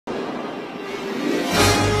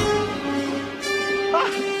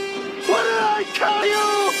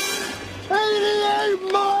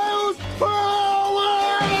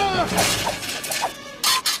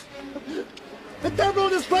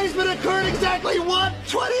displacement occurred exactly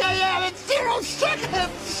 1:20 a.m. in 0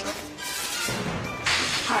 seconds!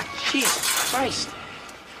 Ah, Jesus Christ.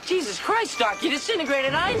 Jesus Christ, Doc, you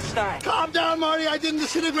disintegrated Einstein. Calm down, Marty. I didn't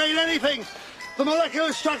disintegrate anything. The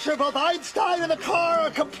molecular structure of both Einstein and the car are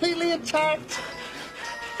completely intact.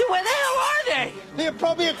 Where the hell are they? The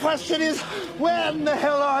appropriate question is, when the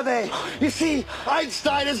hell are they? You see,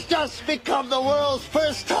 Einstein has just become the world's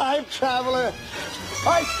first time traveler.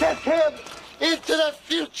 I sent him into the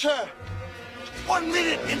future. 1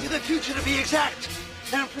 minute into the future, to be exact.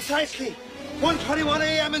 And precisely 1:21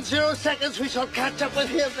 a.m. in 0 seconds, we shall catch up with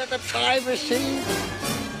him at the time machine.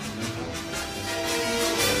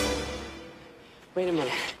 Wait a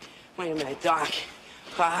minute, Doc.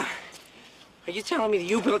 Are you telling me that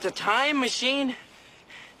you built a time machine?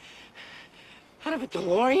 Out of a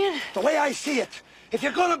DeLorean? The way I see it, if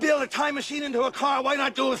you're gonna build a time machine into a car, why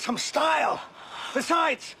not do it with some style?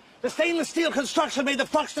 Besides, the stainless steel construction made the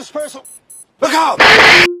flux dispersal. Look out!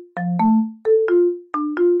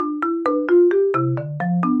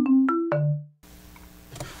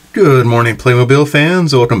 Good morning, Playmobil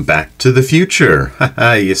fans. Welcome back to the future.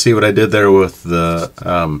 You see what I did there with the...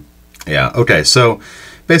 yeah, okay, so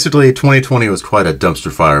basically 2020 was quite a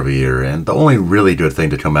dumpster fire of a year, and the only really good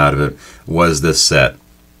thing to come out of it was this set.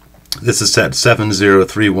 This is set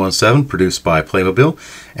 70317, produced by Playmobil,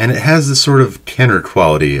 and it has this sort of Kenner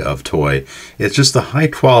quality of toy. It's just a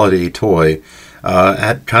high-quality toy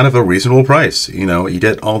at kind of a reasonable price. You know, you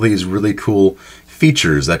get all these really cool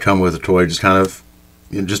features that come with the toy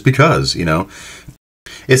just because, you know.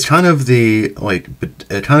 It's kind of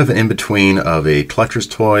kind of an in-between of a collector's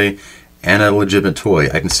toy and a legitimate toy.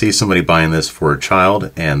 I can see somebody buying this for a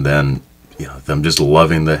child and then, you know, them just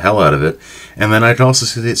loving the hell out of it. And then I can also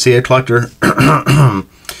see a collector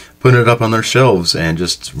putting it up on their shelves and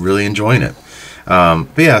just really enjoying it.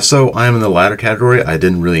 But yeah, so I'm in the latter category. I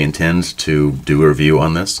didn't really intend to do a review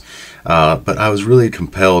on this, but I was really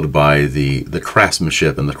compelled by the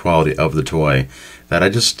craftsmanship and the quality of the toy that I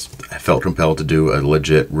felt compelled to do a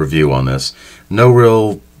legit review on this. No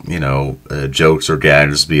real, you know, jokes or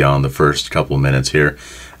gags beyond the first couple of minutes here.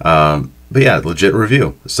 But yeah, legit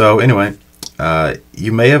review. So anyway,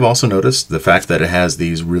 you may have also noticed the fact that it has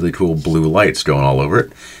these really cool blue lights going all over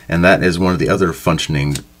it, and that is one of the other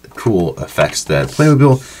functioning cool effects that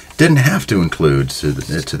Playmobil didn't have to include to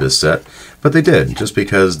this set, but they did, just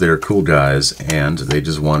because they're cool guys and they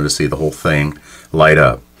just wanted to see the whole thing light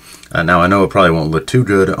up. Now I know it probably won't look too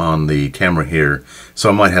good on the camera here, so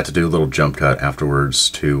I might have to do a little jump cut afterwards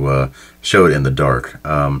to show it in the dark.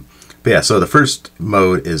 But yeah, so the first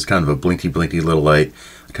mode is kind of a blinky little light.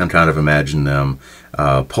 I can kind of imagine them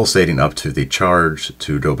pulsating up to the charge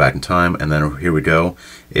to go back in time, and then here we go.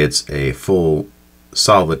 It's a full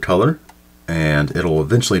solid color, and it'll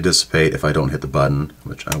eventually dissipate if I don't hit the button,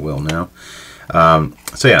 which I will now.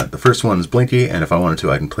 So yeah, the first one is blinky, and if I wanted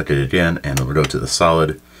to I can click it again and it'll go to the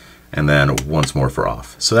solid, and then once more for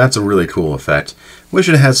off. So that's a really cool effect. Wish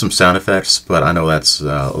it had some sound effects, but I know that's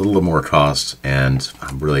a little more cost, and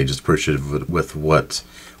I'm really just appreciative with what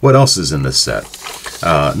else is in this set.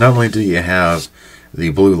 Not only do you have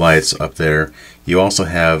the blue lights up there, you also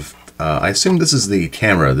have, I assume this is the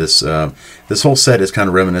camera. This whole set is kind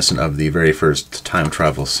of reminiscent of the very first time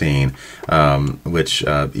travel scene, which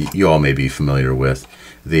you all may be familiar with.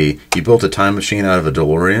 You built a time machine out of a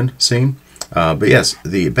DeLorean scene. But yes,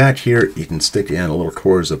 the back here, you can stick in a little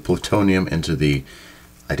cores of plutonium into the,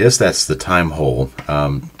 I guess that's the time hole.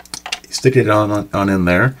 Stick it on in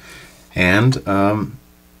there, and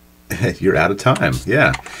you're out of time.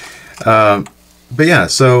 Yeah. But yeah,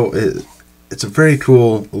 so it's a very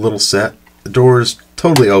cool little set. The doors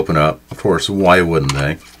totally open up. Of course, why wouldn't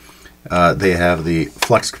they? They have the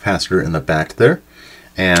flux capacitor in the back there,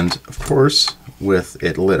 and of course, with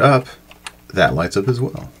it lit up, that lights up as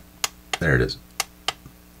well. There it is.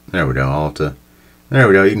 There we go. There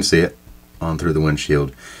we go. You can see it on through the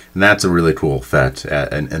windshield. And that's a really cool effect.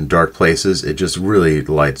 In dark places, it just really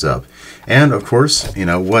lights up. And of course, you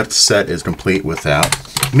know, what set is complete without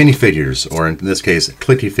minifigures, or in this case,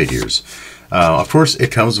 clicky figures? Of course,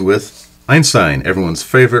 it comes with Einstein, everyone's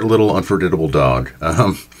favorite little unforgettable dog.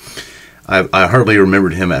 I hardly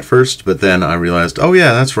remembered him at first, but then I realized, oh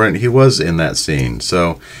yeah, that's right, he was in that scene.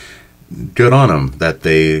 So good on them that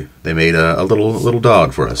they made a little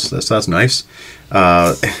dog for us. That's nice.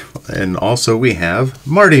 And also we have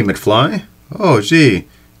Marty McFly. Oh gee,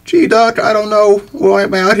 Doc, I don't know why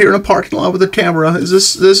I'm out here in a parking lot with a camera.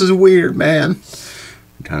 This is weird, man.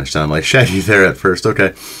 Kind of sound like Shaggy there at first.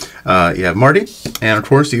 Okay, you have Marty, and of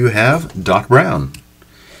course you have Doc Brown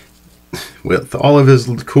with all of his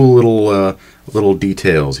cool little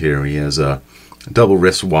details here. He has double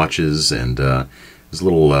wrist watches and his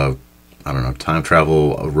little, I don't know, time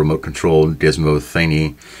travel remote control gizmo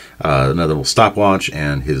thingy, another little stopwatch,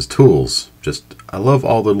 and his tools. Just, I love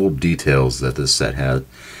all the little details that this set had,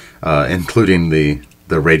 including the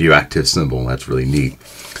radioactive symbol. That's really neat.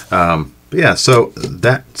 But yeah, so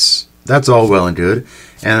that's all well and good,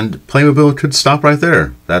 and Playmobil could stop right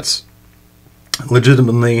there. That's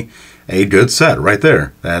legitimately a good set right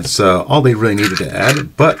there. That's all they really needed to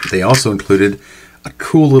add, but they also included a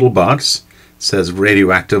cool little box. It says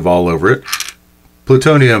radioactive all over it.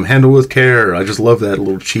 Plutonium, handle with care. I just love that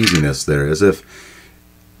little cheesiness there, as if,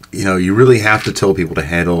 you know, you really have to tell people to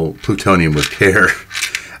handle plutonium with care.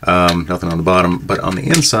 Nothing on the bottom, but on the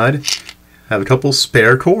inside, have a couple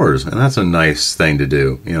spare cores, and that's a nice thing to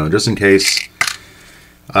do. You know, just in case,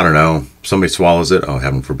 I don't know, somebody swallows it. Oh,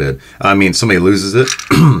 heaven forbid. I mean, somebody loses it.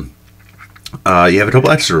 You have a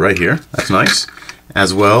couple extra right here. That's nice.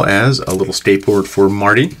 As well as a little skateboard for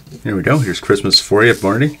Marty. Here we go. Here's Christmas for you,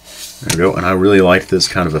 Marty. There we go. And I really like this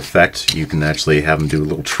kind of effect. You can actually have them do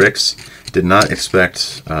little tricks. Did not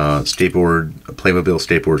expect Playmobil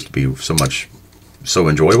skateboards to be so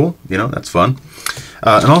enjoyable. You know, that's fun.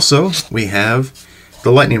 And also, we have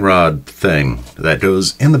the lightning rod thing that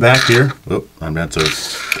goes in the back here. Oh, I'm going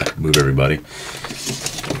to move everybody.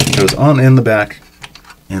 It goes on in the back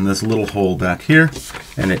in this little hole back here,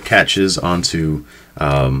 and it catches onto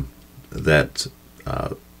that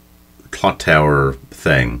clock tower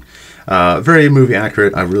thing. Very movie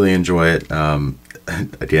accurate. I really enjoy it.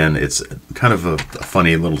 Again, it's kind of a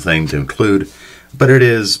funny little thing to include, but it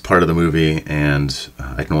is part of the movie, and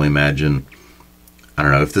I can only imagine, I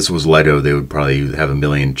don't know, if this was Lego, they would probably have a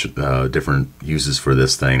million different uses for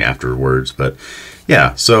this thing afterwards. But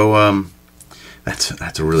yeah, so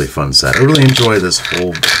that's a really fun set. I really enjoy this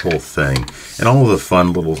whole thing, and all of the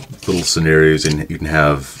fun little scenarios. And you can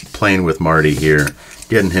have playing with Marty here,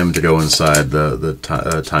 getting him to go inside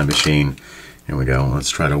the time machine. Here we go. Let's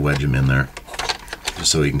try to wedge him in there,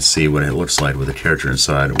 just so you can see what it looks like with the character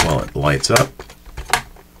inside while it lights up.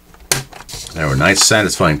 There, a nice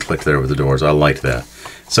satisfying click there with the doors. I like that.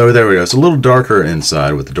 So there we go. It's a little darker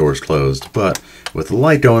inside with the doors closed, but with the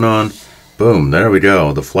light going on, boom, there we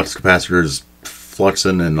go. The flux capacitor's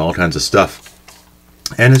fluxing and all kinds of stuff.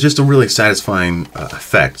 And it's just a really satisfying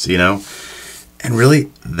effect, you know? And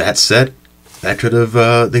really, that set, they could have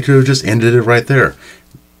just ended it right there.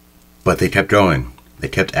 But they kept going. They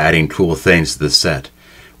kept adding cool things to this set.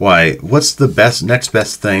 Why, what's the next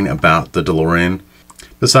best thing about the DeLorean?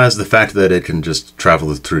 Besides the fact that it can just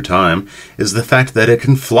travel through time, is the fact that it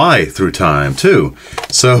can fly through time, too.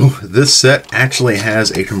 So this set actually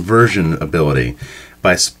has a conversion ability.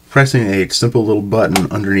 By pressing a simple little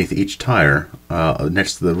button underneath each tire,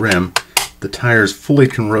 next to the rim, the tires fully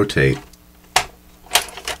can rotate.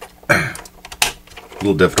 A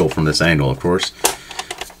little difficult from this angle, of course,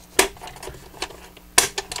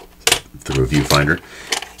 through a viewfinder.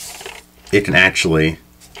 It can actually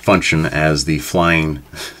function as the flying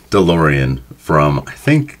DeLorean from, I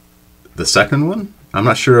think, the second one. I'm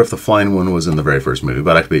not sure if the flying one was in the very first movie,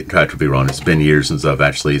 but I could be wrong. It's been years since I've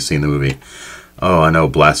actually seen the movie. Oh, I know,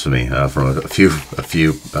 blasphemy from a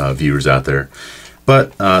few viewers out there.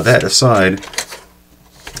 But that aside,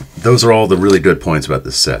 those are all the really good points about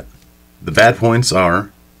this set. The bad points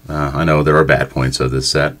are, I know there are bad points of this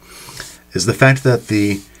set, is the fact that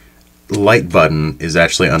the light button is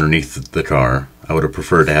actually underneath the car. I would have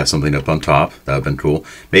preferred to have something up on top. That would have been cool.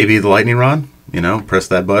 Maybe the lightning rod, you know, press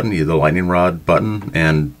that button, the lightning rod button,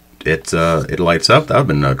 and it lights up. That would have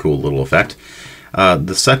been a cool little effect.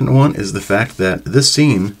 The second one is the fact that this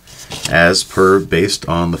scene, as per based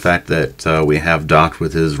on the fact that we have Doc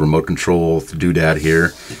with his remote control doodad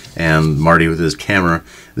here, and Marty with his camera,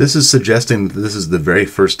 this is suggesting that this is the very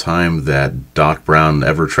first time that Doc Brown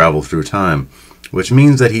ever traveled through time, which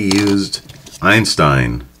means that he used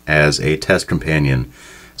Einstein as a test companion.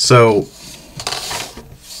 So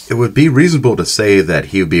it would be reasonable to say that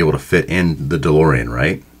he would be able to fit in the DeLorean,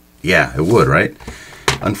 right? Yeah, it would, right?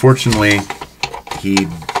 Unfortunately, he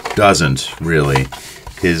doesn't really.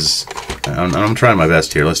 I'm trying my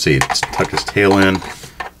best here. Let's see. Tuck his tail in,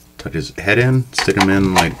 tuck his head in, stick him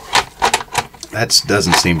in like that.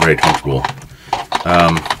 Doesn't seem very comfortable.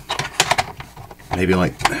 Maybe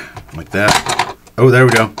like that. Oh, there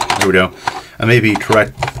we go. There we go. I may be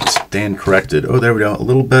stand corrected. Oh, there we go. A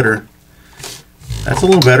little better. That's a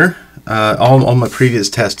little better. All my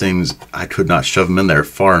previous testings, I could not shove him in there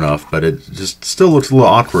far enough, but it just still looks a little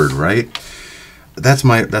awkward, right? That's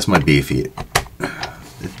my beef.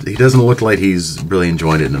 He doesn't look like he's really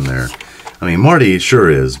enjoying it in there. I mean, Marty sure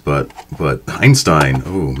is, but Einstein,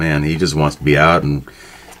 oh man, he just wants to be out and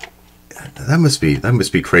that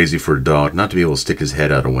must be crazy for a dog not to be able to stick his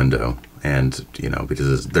head out a window, and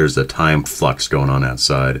because there's a time flux going on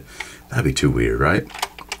outside. That'd be too weird, right?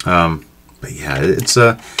 But yeah, it's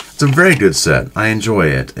a very good set. I enjoy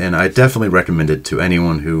it, and I definitely recommend it to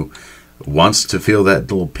anyone who wants to feel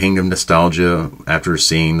that little ping of nostalgia after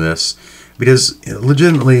seeing this, because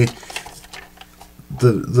legitimately,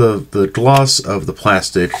 the gloss of the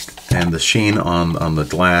plastic and the sheen on the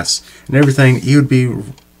glass and everything, you'd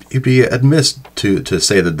be amiss to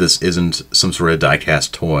say that this isn't some sort of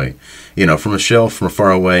die-cast toy. From a shelf from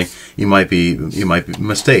far away, you might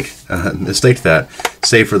mistake that,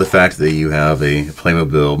 save for the fact that you have a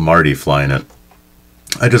Playmobil Marty flying it.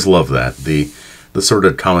 I just love that, the sort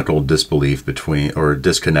of comical disbelief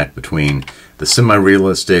disconnect between the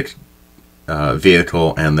semi-realistic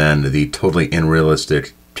vehicle and then the totally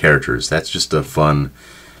unrealistic characters. That's just a fun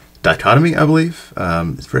dichotomy, I believe.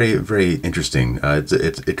 It's very, very interesting.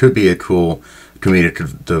 It could be a cool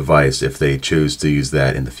comedic device if they choose to use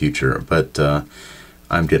that in the future, but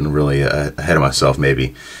I'm getting really ahead of myself,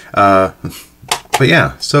 maybe. But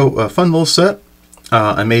yeah, so a fun little set.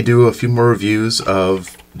 I may do a few more reviews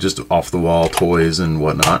of just off-the-wall toys and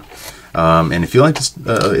whatnot. And if you like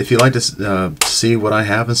to see what I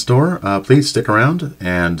have in store, please stick around.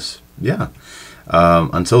 And yeah,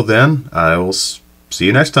 until then, I will see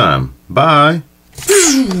you next time. Bye.